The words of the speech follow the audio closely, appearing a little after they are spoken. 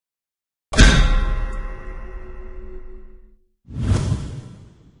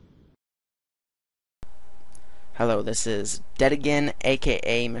Hello, this is Dead Again,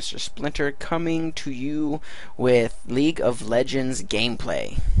 aka Mr. Splinter, coming to you with League of Legends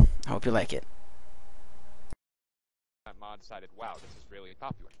gameplay. I hope you like it. Mod decided, wow, this is really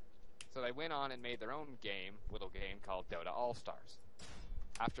popular. So they went on and made their own little game called Dota All-Stars.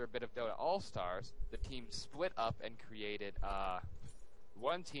 After a bit of Dota All-Stars, the team split up and created,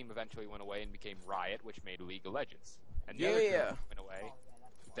 one team eventually went away and became Riot, which made League of Legends. And the other group went away,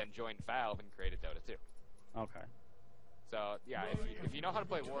 then joined Valve and created Dota 2. Okay. So, yeah, if you know how to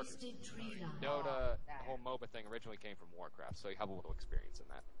play Warcraft, Dota, the whole MOBA thing originally came from Warcraft, so you have a little experience in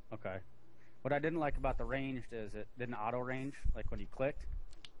that. Okay. What I didn't like about the ranged is it didn't auto-range, like when you clicked.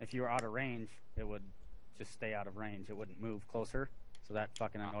 If you were out of range, it would just stay out of range. It wouldn't move closer, so that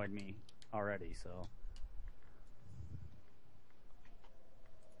fucking annoyed me already, so.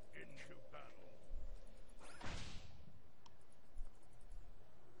 Into battle.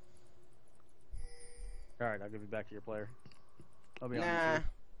 Alright, I'll give you back to your player. I'll be Nah, honest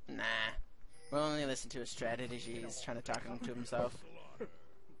with nah. We'll only listen to his strategy. He's trying to talk to himself.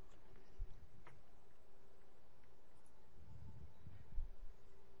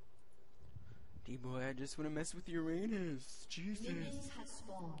 D-boy, I just want to mess with Uranus. Jesus. Minions have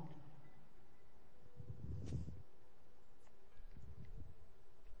spawned.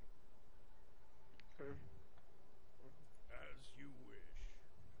 As you wish.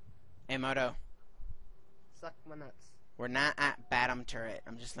 Hey, Moto. Suck my nuts. We're not at bottom turret.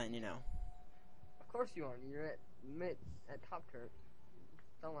 I'm just letting you know. Of course you aren't. You're at top turret.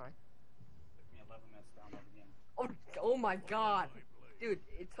 Don't lie. Took me 11 minutes to download the game. Oh my god. Dude,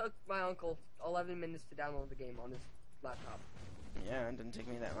 it took my uncle 11 minutes to download the game on his laptop. Yeah, it didn't take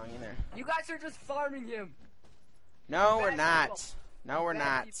me that long either. You guys are just farming him. No, we're Bad not. people. No, we're Bad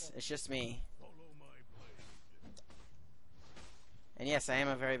not. people. It's just me. Follow my blade. And yes, I am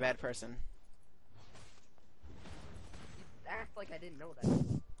a very bad person. You act like I didn't know that.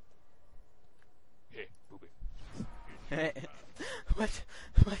 Hey, booby. What?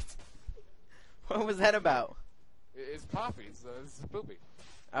 What? What was that about? It's Poppy, so this is Booby.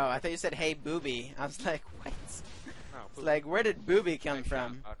 Oh, I thought you said, hey, booby. I was like, what? No, It's Booby. like, where did booby come Nice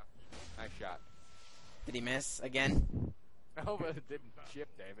from? shot. Oh, no. Nice shot. Did he miss again? No, but it didn't chip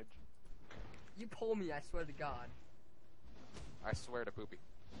damage. You pull me, I swear to God. I swear to Poopy.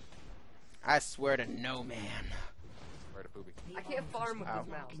 I swear to no man. Swear to Poopy. I can't farm with Ow.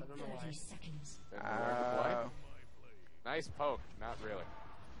 this mouse. I don't know why. 30 seconds. Then where to play? Oh. Nice poke. Not really.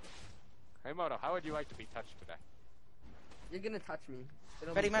 Hey, Moto, how would you like to be touched today? You're gonna touch me.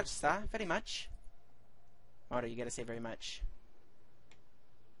 It'll Very be much, sir. Very much. Moto, you gotta say very much.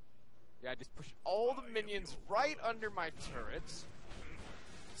 Yeah, just push all the minions right under my turrets.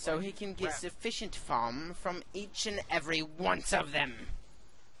 So he can get sufficient farm from each and every one of them.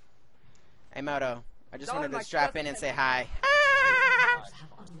 Hey, Moto. I just Don't wanted to like strap that. in and say hi. Have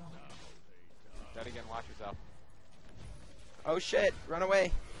unlocked. Dead again, watch yourself. Oh, shit. Run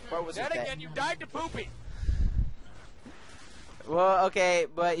away. What was Dead it? again, you died to Poopy! Well, okay,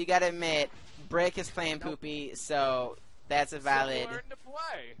 but you gotta admit, Brick is playing Poopy, so that's a valid, So learn to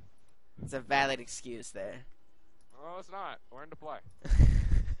play. it's a valid excuse there. Oh, it's not. Learn to play.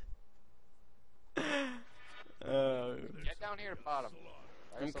 Get down here to bottom.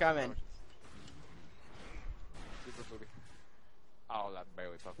 Try I'm yourself coming. some potions. Super Poopy. Oh, that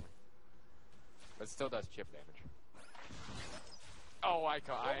barely poked me. But it still does chip damage. Oh, What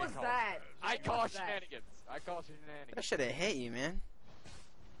was that? I What call was that? shenanigans. I call That shenanigans. should have hit you, man.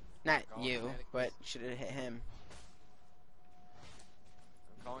 Not Call you, shenanigans. but should have hit him.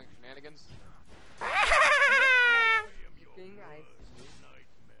 I'm calling shenanigans. Being nice.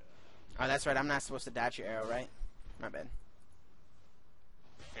 Oh, that's right. I'm not supposed to dodge your arrow, right? My bad.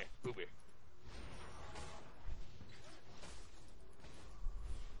 Hey, Poopy.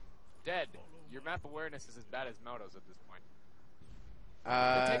 Dead. Your map awareness is as bad as Moto's at this point.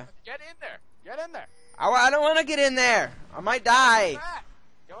 Get in there. Get in there. I don't want to get in there. I might die. Back.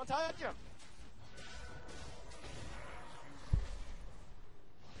 Don't touch him.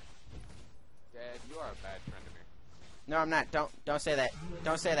 Dead. You are a bad friend to me. No, I'm not. Don't say that.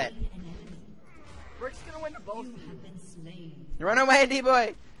 Don't say that. Rick's gonna win to both of You you. have been slain. Run away,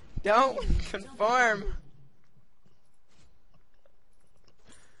 D-boy. Don't conform.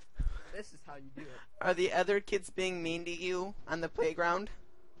 This is how you do it. Are the other kids being mean to you on the playground?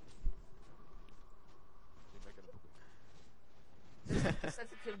 You're making a poopy.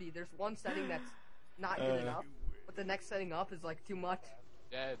 Sensitivity. There's one setting that's not good enough, but the next setting up is like too much.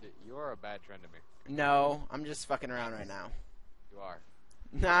 Dead. You are a bad friend to me. No, I'm just fucking around right now. You are.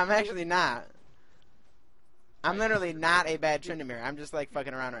 No, I'm actually not. I'm literally not a bad Tryndamere. I'm just like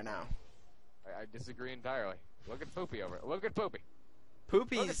fucking around right now. I disagree entirely. Look at Poopy over. Look at Poopy.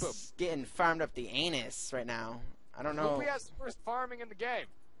 Poopy's Poop. getting farmed up the anus right now. I don't know. Poopy has the worst farming in the game.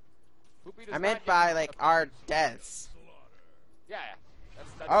 Poopy does I not meant get by enough like of- our deaths. Yeah. That's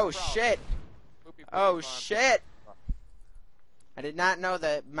Oh the problem. shit! Poopy Oh farm. shit! I did not know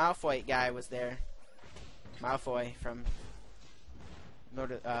the Malfoy guy was there. Malfoy from.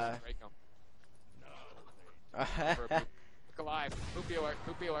 Break 'em. For a poop. Look alive. Poopy alert.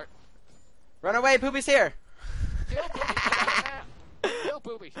 Poopy alert. Run away! Poopy's here. Kill Poopy. She's not a man. Kill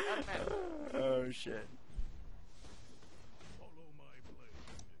Poopy. She's not a man. Oh shit! Follow my blade.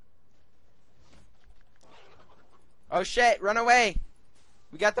 Oh shit! Run away!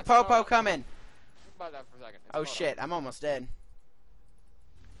 We got the Popo coming. Think about that for a second. It's Oh photo. shit! I'm almost dead.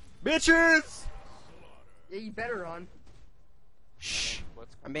 Bitches! Yeah, you better run. Shh!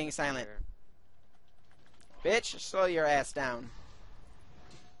 Let's I'm being silent. here. Bitch, slow your ass down.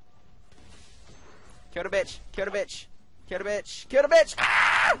 Kill the bitch! Kill the bitch! Kill the bitch! Kill the bitch!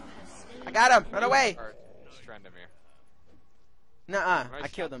 Ah! I got him! Run away! Or Strendamir. Nuh-uh. Nice I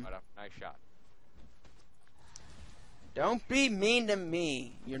killed shot, him. Moto. Nice shot. Don't be mean to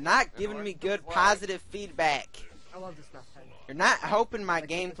me. You're not giving me good Why? positive feedback. I love this map. You're not helping my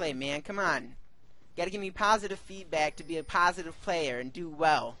gameplay, man. Come on. Gotta give me positive feedback to be a positive player and do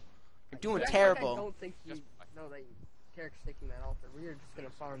well. You're doing I terrible. don't think you Just- know that Tarek's taking that altar. We are just gonna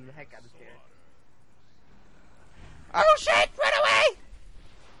farm the heck out of Tarek. Oh shit! Run away!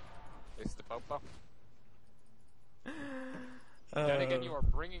 It's the Popo. Then again, you are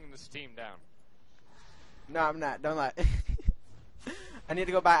bringing this team down. No, I'm not. Don't lie. I need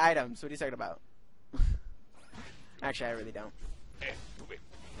to go buy items. What are you talking about? Actually, I really don't. Hey, Poopy.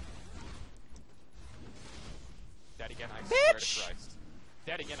 Dead again, I swear Bitch! to Christ.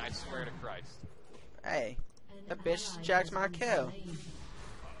 Dead again, I swear to Christ. Hey, An that bitch ally jacked has my been kill. slain.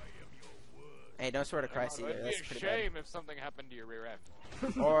 Hey, don't swear to Christ It'd either. be That's a pretty bad. shame if something happened to your rear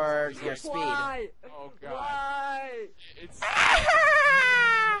end. Or your speed. Why? Oh god. Why? It's Slain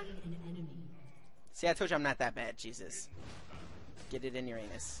an enemy. See, I told you I'm not that bad. Jesus. Get it in your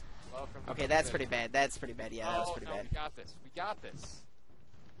anus. welcome to Okay, the that's city. pretty bad. That's pretty bad. Yeah, that was Oh, pretty no, bad. we got this. We got this.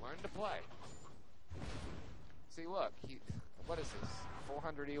 Learn to play. See, look. What is this?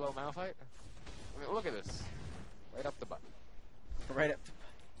 400 elo Malphite? I mean, look at this. Right up the butt. Right up.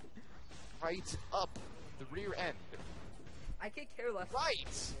 Right up the rear end. I could care less. Right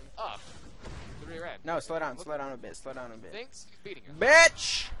up the rear end. No, slow down. Slow down a bit. Slow down a bit. Thinks he's beating us.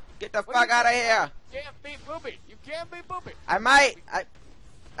 Bitch! Get the What do fuck you out of think? here! You can't beat Poopy. You can't beat Poopy. I might.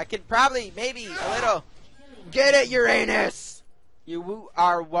 I could probably, maybe, a little. Get it, Uranus! You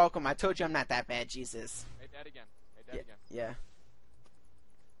are welcome. I told you I'm not that bad, Jesus. Hey, dead again. Hey, dead Yeah. again.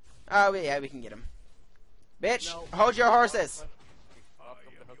 Yeah. Oh, yeah, we can get him. Bitch, No. hold your horses. Welcome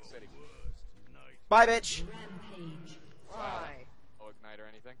to Hook City. Bye, bitch. Rampage. Why? Oh, ignite or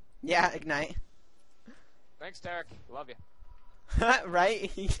anything. Yeah, ignite. Thanks, Tarek. Love you.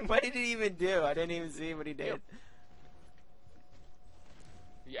 Right? What did he even do? I didn't even see what he did.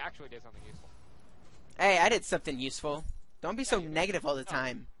 You actually did something useful. Hey, I did something useful. Don't be so you did. negative all the No.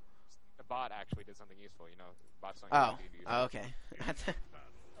 time. The bot actually did something useful. You know, the bot's not Oh. used to be Oh, okay. I thought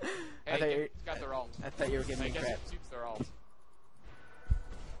Hey, you- it's got their alt. I thought you were giving I me guess crap. it suits their alt.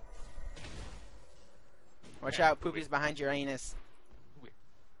 Watch out, Poopy's behind your anus. Poopy.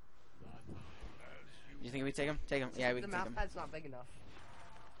 You think we take him? Take him. Yeah, we The can take map him. pad's not big enough.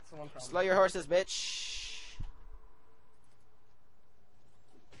 That's the one problem. Slow your horses, bitch.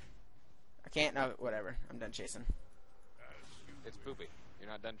 I can't. No, whatever. I'm done chasing. It's Poopy. You're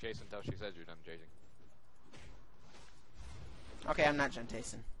not done chasing until she says you're done chasing. Okay, I'm not done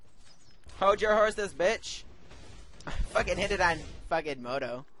chasing. Hold your horses, bitch. Fucking hit it on fucking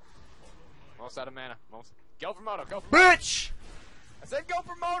Moto. Almost out of mana. Almost. Go for Moto. Go for Bitch! I said go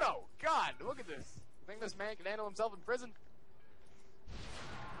for Moto! God, look at this. You think this man can handle himself in prison?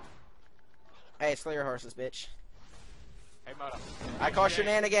 Hey, slow your horses, bitch. Hey, Moto. I call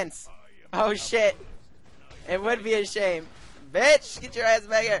shenanigans. Oh shit. It would be a shame. Bitch, get your ass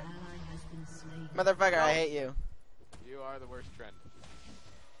back here. Ally has been slain. Motherfucker, I hate you. You are the worst trend.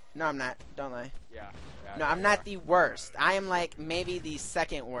 No, I'm not. Don't lie. Yeah. yeah No, yeah, I'm not the worst. I am like maybe the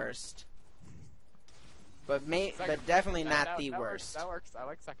second worst. But but definitely not the that worst. That works. I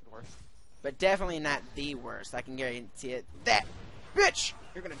like second worst. But definitely not the worst. I can guarantee it. That bitch,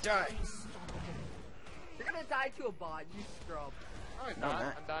 you're gonna die. You're gonna die to a bot, you scrub. No, he's No, not.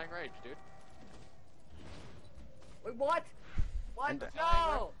 not. Undying Rage, dude. Wait, what? What? Undying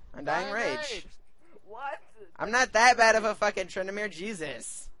No! Undying Rage. What? I'm not that bad of a fucking Trendamere,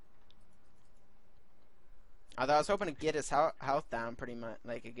 Jesus. Although I was hoping to get his health down pretty much,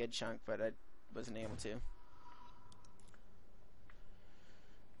 like a good chunk, but I wasn't able to.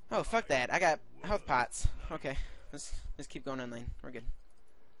 Oh, fuck that. I got health pots. Okay. Let's keep going in lane. We're good.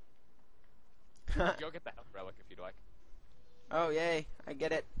 Go get the health relic if you'd like. Oh, yay. I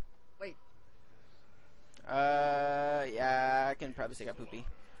get it. Wait. Yeah, I can probably take out Poopy.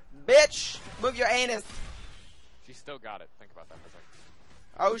 Bitch! Move your anus! She still got it. Think about that for a second.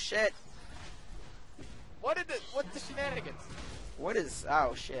 Oh, shit. What's the shenanigans? What is...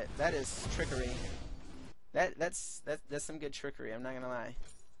 Oh, shit. That is trickery. That's some good trickery, I'm not gonna lie.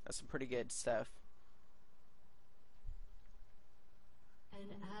 That's some pretty good stuff. An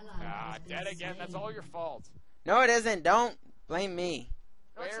ally Ah, has been dead again. That's slain. all your fault. No, it isn't. Don't blame me.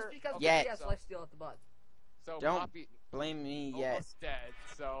 No, it's just Where- because Yeah. he has lifesteal at the butt. So Don't Poppy blame me yet. almost dead.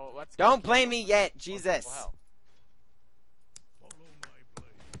 So let's. Don't go blame kill me her. yet, Well, Jesus. hell. Follow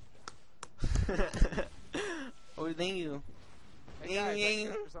my blade. Oh, thank you. Hey guys, that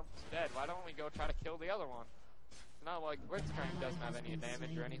character's almost dead. Why don't we go try to kill the other one? It's not like Blitzcrank doesn't have any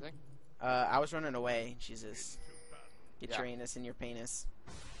damage or anything. I was running away. Jesus. Get Yeah. your anus in your penis.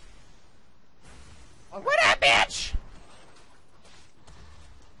 Okay. What up, bitch?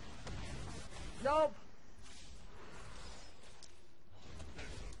 Nope.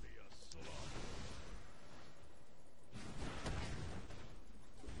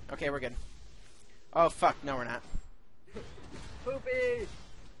 Okay, we're good. Oh, fuck. No, we're not. Poopy.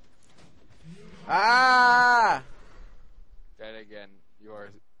 Ah! Dead again. You are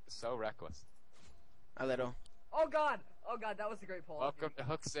so reckless. A little. Oh god. Oh god, that was a great pull. Welcome to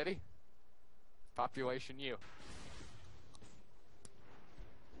Hook City. Population U.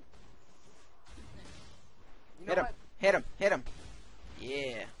 You know Hit him. what? Hit him. Hit him.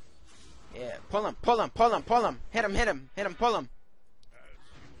 Yeah. Yeah. Pull him. Pull him. Pull him. Pull him. Hit him. Hit him. Hit him. Pull him.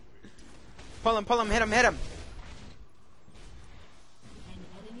 Pull him. Pull him. Hit him. Hit him.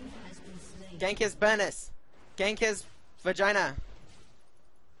 An enemy has been slain. Gank his penis. Gank his vagina.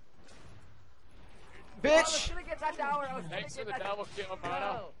 Oh, I was Bitch! gonna get that tower. I was gonna Thanks for get the that double kill, No, Mono.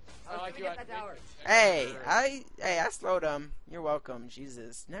 I I was like you gonna get had that tower. minions. Hey, I slowed him. You're welcome.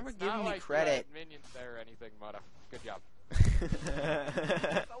 Jesus. Never It's give not me like you credit. had minions there or anything, Mono. Good job. If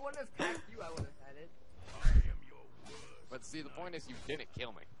I wouldn't have tagged you, I would have had it. I am your worst. But see, the point is you didn't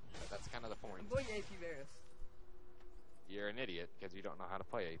kill me. That's kind of the point. I'm going AP Varus. You're an idiot because you don't know how to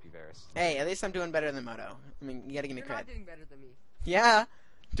play AP Varus. Hey, at least I'm doing better than Moto. I mean, you gotta give me You're not credit. doing better than me. Yeah,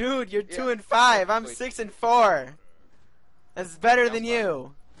 dude, you're Yeah, 2 and 5. I'm exactly. 6 and 4. That's better than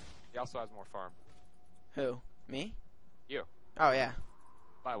you. He also has more farm. Who? Me? You. Oh yeah.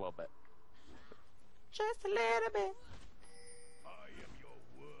 By a little bit. Just a little bit. I am your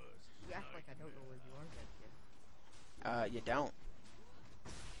worst. You act like I don't know where you are, that kid. You don't.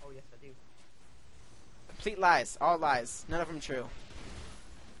 Oh yes, I do. Complete lies. All lies. None of them true.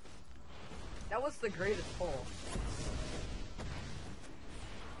 That was the greatest pull.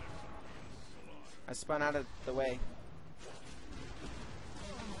 I spun out of the way. An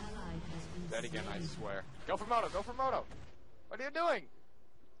ally has been Dead again, I slain. swear. Go for Moto, go for Moto! What are you doing?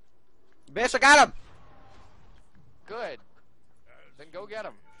 Bitch, I got him! Good. Then go get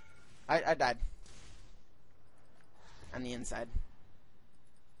him. I died. On the inside.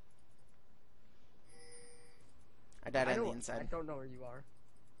 I died on the I inside. don't know where you are.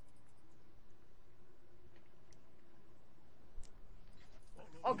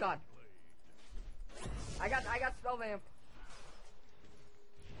 Oh god. I got spell vamp.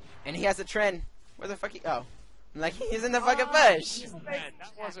 And he has a trend. Where the fuck he... Oh. I'm like, he's in the fucking Oh, bush! he's- Man,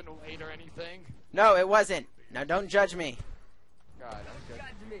 that wasn't late or anything. No, it wasn't. Now don't judge me. God, I'm good. God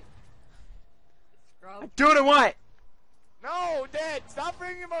to me. Scrub. I'm doing what? No, dead! Stop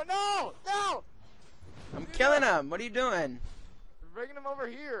bringing him over! No! No! I'm killing him. What are you doing? We're bringing him over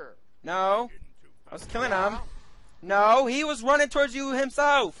here. No. I was killing him. Yeah. No, he was running towards you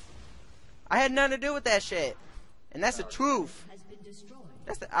himself. I had nothing to do with that shit. And that's the truth. Has been destroyed.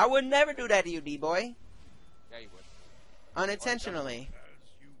 I would never do that to you, D-boy. Yeah, you would. Unintentionally. As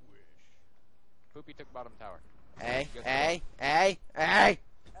you wish. Poopy took bottom tower. Hey, Guess hey, hey, hey.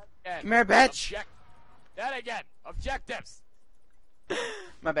 Again. Come here, bitch. That again. Objectives.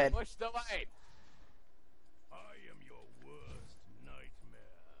 My bad. Push the lane. I am your worst nightmare.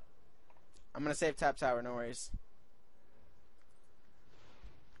 I'm gonna save top tower, no worries.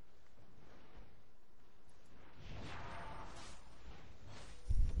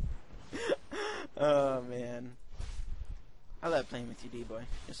 Oh man. I love playing with you, D-boy.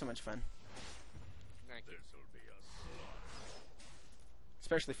 You're so much fun. Thank you. This'll be a slaughter.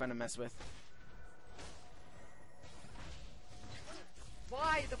 Especially fun to mess with.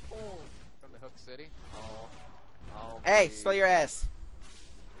 Why the pull? From the Hook City. Oh. Hey, please. slow your ass.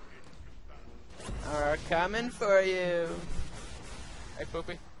 Are coming for you. Hey,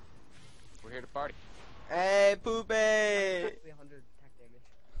 Poopy. We're here to party. Hey, poopy! Exactly 100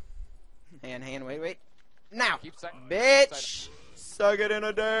 attack damage. Hand, wait. Now! Keep sight. Bitch! Suck it in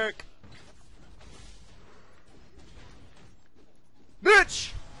a dick!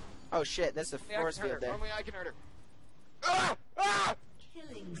 Bitch! Oh shit, that's the force field there. Only I can hurt her. Ah! Ah!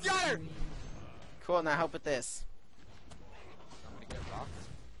 Killing Got her! spree. Cool, now help with this. I'm gonna get rocked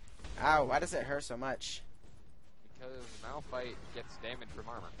Ow, why does it hurt so much? because Malphite gets damage from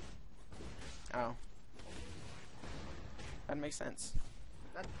armor. Oh. That makes sense.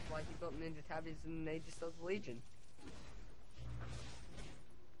 That's why he built Ninja Tabbies in Aegis of the Legion.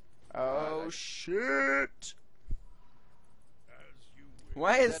 Oh shit! As you wish.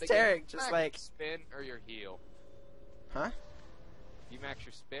 Why is That again, Tarek just max like... spin or your heal? Huh? You max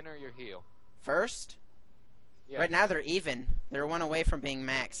your spin or your heal? First? Yeah. Right now they're even. They're one away from being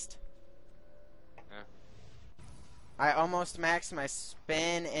maxed. Yeah. I almost maxed my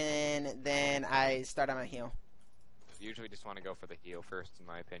spin and then I start on my heal. You usually just want to go for the heal first, in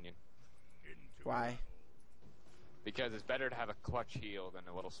my opinion, Into Why? because it's better to have a clutch heal than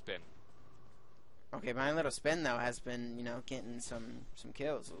a little spin. Okay, my little spin though has been, you know, getting some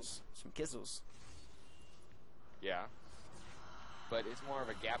kills, some kizzles. Yeah. But it's more of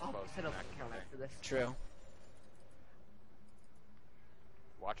a gap I'll close. set up than an that account kind of after thing. this. True.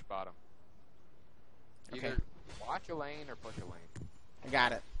 Watch bottom. Okay. Either watch a lane or push a lane. I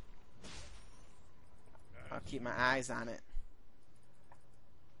got it. I'll keep my eyes on it.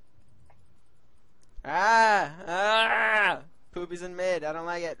 Ah! Poopy's in mid. I don't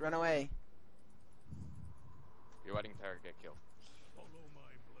like it. Run away. You're letting Tarek get killed. follow my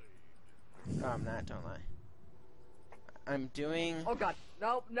blade. Oh, I'm not. Don't lie. I'm doing... Oh god.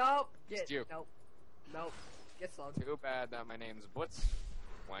 Nope. It's you. Nope. Get slow. Too bad that my name's Blitzwank,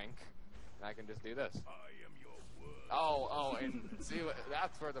 and I can just do this. I am your word. Oh, and see,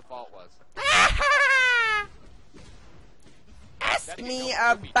 that's where the fault was. Ask That me is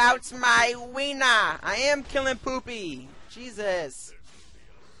no Poopy. about my wiener. I am killing Poopy. Jesus.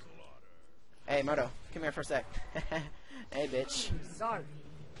 Hey, Moto. Come here for a sec. Hey, bitch. Sorry.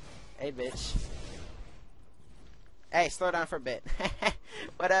 Hey, bitch. Hey, slow down for a bit.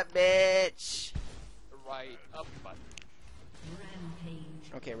 What up, bitch? Right up button.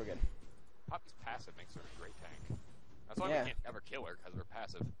 Rampage. Okay, we're good. Poppy's passive makes her a great tank. That's why Yeah. we can't ever kill her, because we're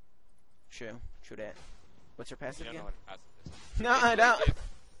passive. True. True that. What's your passive You don't again? know what passive is. No, I don't.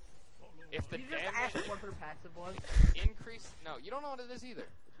 If the You just asked damage what her passive was. increase, no, you don't know what it is either.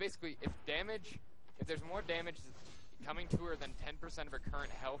 Basically, if there's more damage coming to her than 10% of her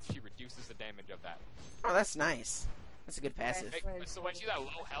current health, she reduces the damage of that. Oh, that's nice. That's a good passive. So when she's at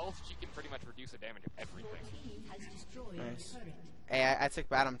low health, she can pretty much reduce the damage of everything. Team has destroyed Nice. a turret. Hey, I took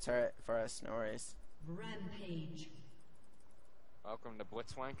bottom turret for us. No worries. Rampage. Welcome to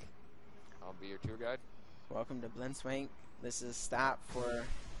Blitzwank. I'll be your tour guide. Welcome to Blinswank. This is stop for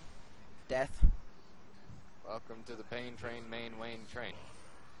death. Welcome to the Pain Train, Main Wayne Train.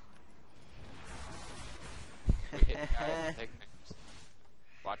 We hit guys and take names.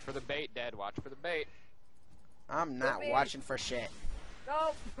 Watch for the bait, Dad. Watch for the bait. I'm not Poopy. watching for shit.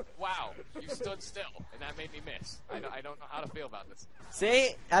 Nope. Wow, you stood still, and that made me miss. I don't know how to feel about this.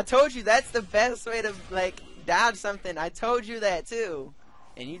 See? I told you that's the best way to, like, dodge something. I told you that, too.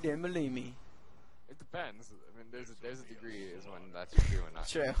 And you didn't believe me. It depends. I mean, there's a degree is when that's true and not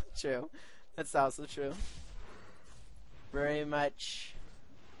True, true. That's also true. Very much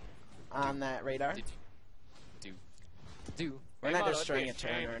on that radar. Do. We're Hey, not Moto, destroying it'd be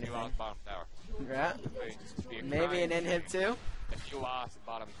a turret or shame if you anything. lost bottom tower. Yeah. It'd be a Maybe crime an inhib too. if you lost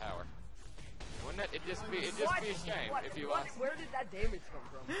bottom tower. Wouldn't it? It'd just be a shame if you lost. Where did that damage come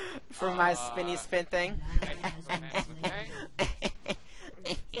from? From my spinny spin thing. Ally has been slain.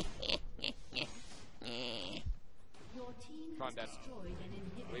 Your team Come on, has Dad. destroyed an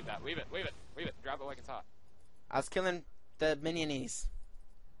inhibitor. Leave that. Leave it. Drop it like it's hot. I was killing the minionies.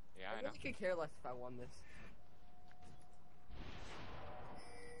 Yeah, I I know. really could care less if I won this.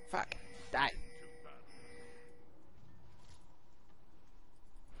 Fuck. Die.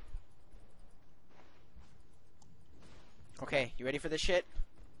 Okay, you ready for this shit?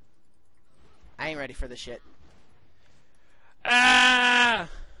 I ain't ready for this shit. Ah!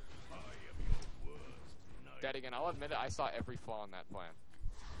 Dad, again, I'll admit it. I saw every flaw in that plan.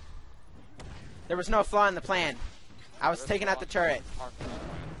 There was no flaw in the plan. I was taking out the turret.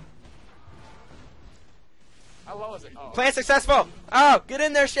 How low is it? Oh, Plan successful! Oh, get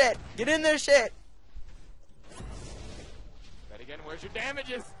in there, shit! Get in there, shit! Dad, again, where's your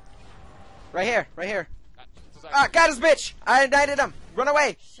damages? Right here, right here. So sorry. Ah, got his bitch! I indicted him! Run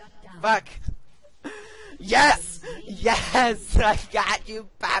away! Shut down. Fuck. Yes! Yes! I got you,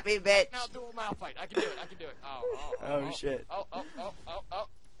 Poppy bitch! Now do a Malphite. I can do it. I can do it. Oh, shit. Oh.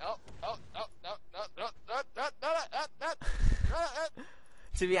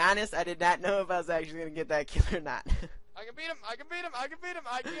 To be honest, I did not know if I was actually gonna get that kill or not. I can beat him. I can beat him. I can beat him.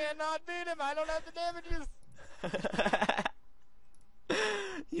 I cannot beat him. I don't have the damages.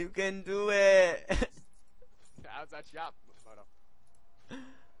 You can do it! How's that shot, Moto?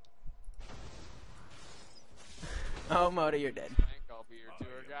 Oh, Moto, you're dead. Frank, I'll be your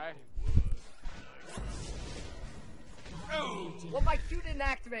tour guy. Well, my Q didn't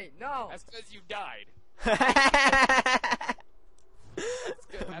activate. No. That's because you died.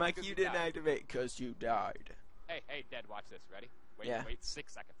 My Q didn't activate because you died. Hey, Dead, watch this. Ready? Yeah. Wait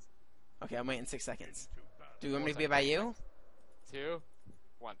 6 seconds. Okay, I'm waiting 6 seconds. Do you want me to be by you? 2,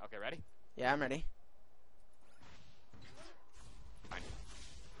 1. Okay, ready? Yeah, I'm ready. Fine.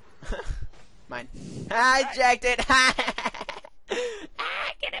 Mine. I jacked it! Ah,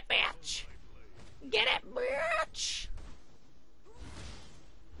 get it, bitch! Get it, bitch!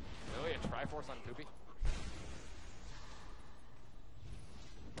 Really? A Triforce on Poopy?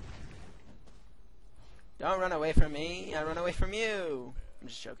 Don't run away from me. I run away from you. I'm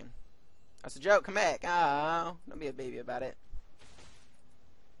just joking. That's a joke. Come back. Oh, don't be a baby about it.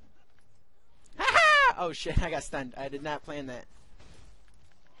 Ha-ha! Oh shit! I got stunned. I did not plan that.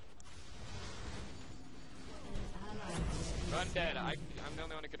 Run, Dead. I'm the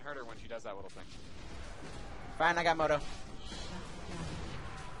only one who can hurt her when she does that little thing. Fine, I got Moto.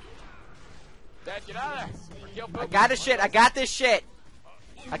 Dad, get out of there! Or kill Poopy. I got this shit. I got this shit.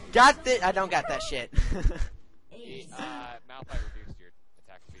 I got this. I don't got that shit. Malphite reduced your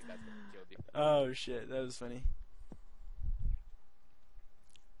attack speed. That's what killed you. Oh shit, that was funny.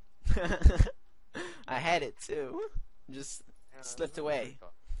 I had it too. Just slipped away.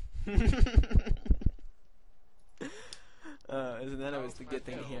 Isn't that always the good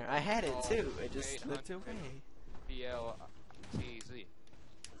thing here? I had it too. It just slipped away. BLTZ.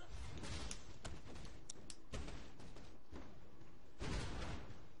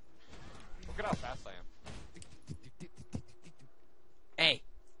 Look at how fast I am. Hey,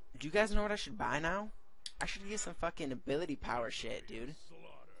 do you guys know what I should buy now? I should get some fucking ability power shit, dude.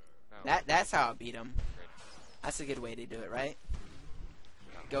 No. That's how I beat him. That's a good way to do it, right?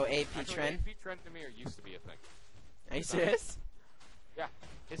 Go AP Actually, trend. AP trend to me used to be a thing. Are you serious? Yeah.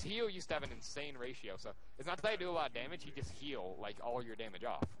 His heal used to have an insane ratio, so it's not that I do a lot of damage, he just heal like all your damage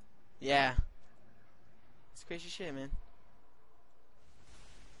off. Yeah. It's crazy shit, man.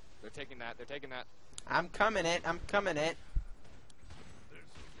 They're taking that. I'm coming it. I'm coming it.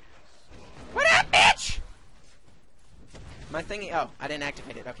 What up, bitch? My thingy. Oh, I didn't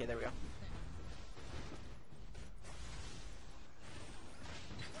activate it. Okay, there we go.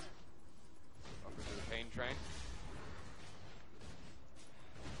 Welcome to the pain train.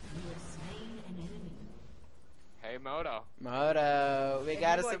 You have slain an enemy. Hey, Moto. Moto, we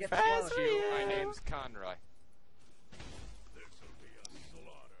got a boy, get the surprise flowers. for you. My name's Conroy. This'll be a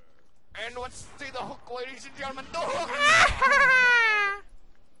slaughter. And let's see the hook, ladies and gentlemen. The hook!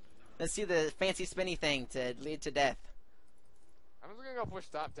 Let's see the fancy spinny thing to lead to death. I'm just gonna go push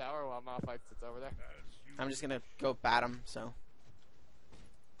top tower while Malphite sits over there. I'm just gonna go bat him, so.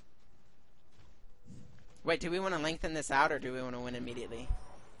 Wait, do we want to lengthen this out or do we want to win immediately?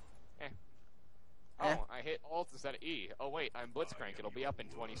 Oh, Eh? I hit alt instead of E. Oh wait, I'm Blitzcrank. It'll be up in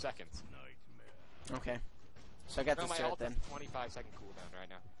 20 seconds. Nightmare. Okay. So I got No, the my start alt then. is 25-second cooldown right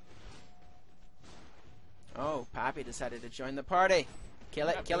now. Oh, Poppy decided to join the party. Kill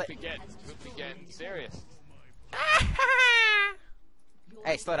it, kill it. Poopy getting serious.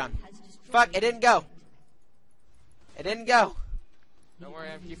 Hey, slow down. Fuck, it didn't go. It didn't go. Don't worry,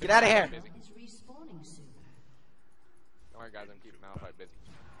 I'm keeping Get outta here. Malphite busy. Is respawning soon. Don't worry, guys, I'm keeping Malphite busy.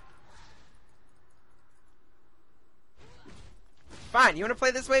 Fine, you wanna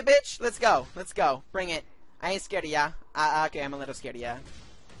play this way, bitch? Let's go. Let's go. Bring it. I ain't scared of ya. Okay, I'm a little scared of ya.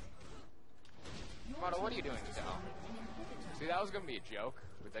 Moto, what are you doing? Oh. See, that was gonna be a joke,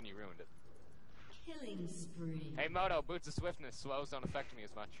 but then you ruined it. Killing spree. Hey, Moto, Boots of Swiftness. Slows don't affect me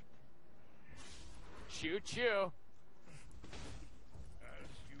as much. Choo choo. As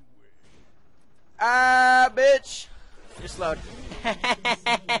you wish. Bitch. You're slowed.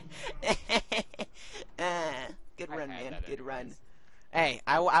 Good I run, had man. that Good anyways. run. Hey,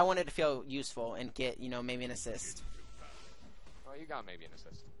 I wanted to feel useful and get, maybe an assist. Well, you got maybe an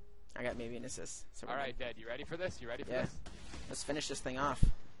assist. I got maybe an assist. So we're Alright, good. Dead, you ready for this? You ready for Yeah. this? Let's finish this thing off.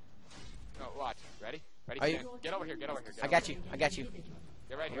 No, watch. Ready? Ready, Are you- stand. Get over here, get over here. Get I over got here. you. I got you.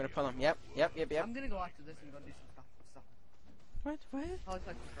 Get right I'm here. gonna pull him. Yep. I'm gonna go after this and go do some stuff. What? I was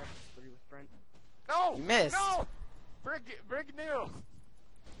like Sprint 3 with Brent. No! You missed. No! Brig new!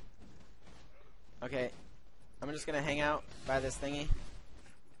 Okay. I'm just gonna hang out by this thingy.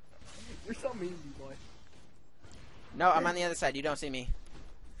 You're so mean, boy. No, I'm on the other side. You don't see me.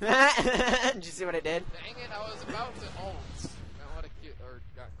 Did you see what I did? Dang it, I was about to ult. I would have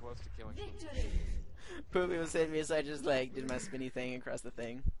got close to killing you. Victory. Poopy was hitting me, so I just like did my spinny thing across the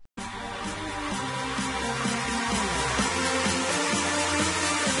thing.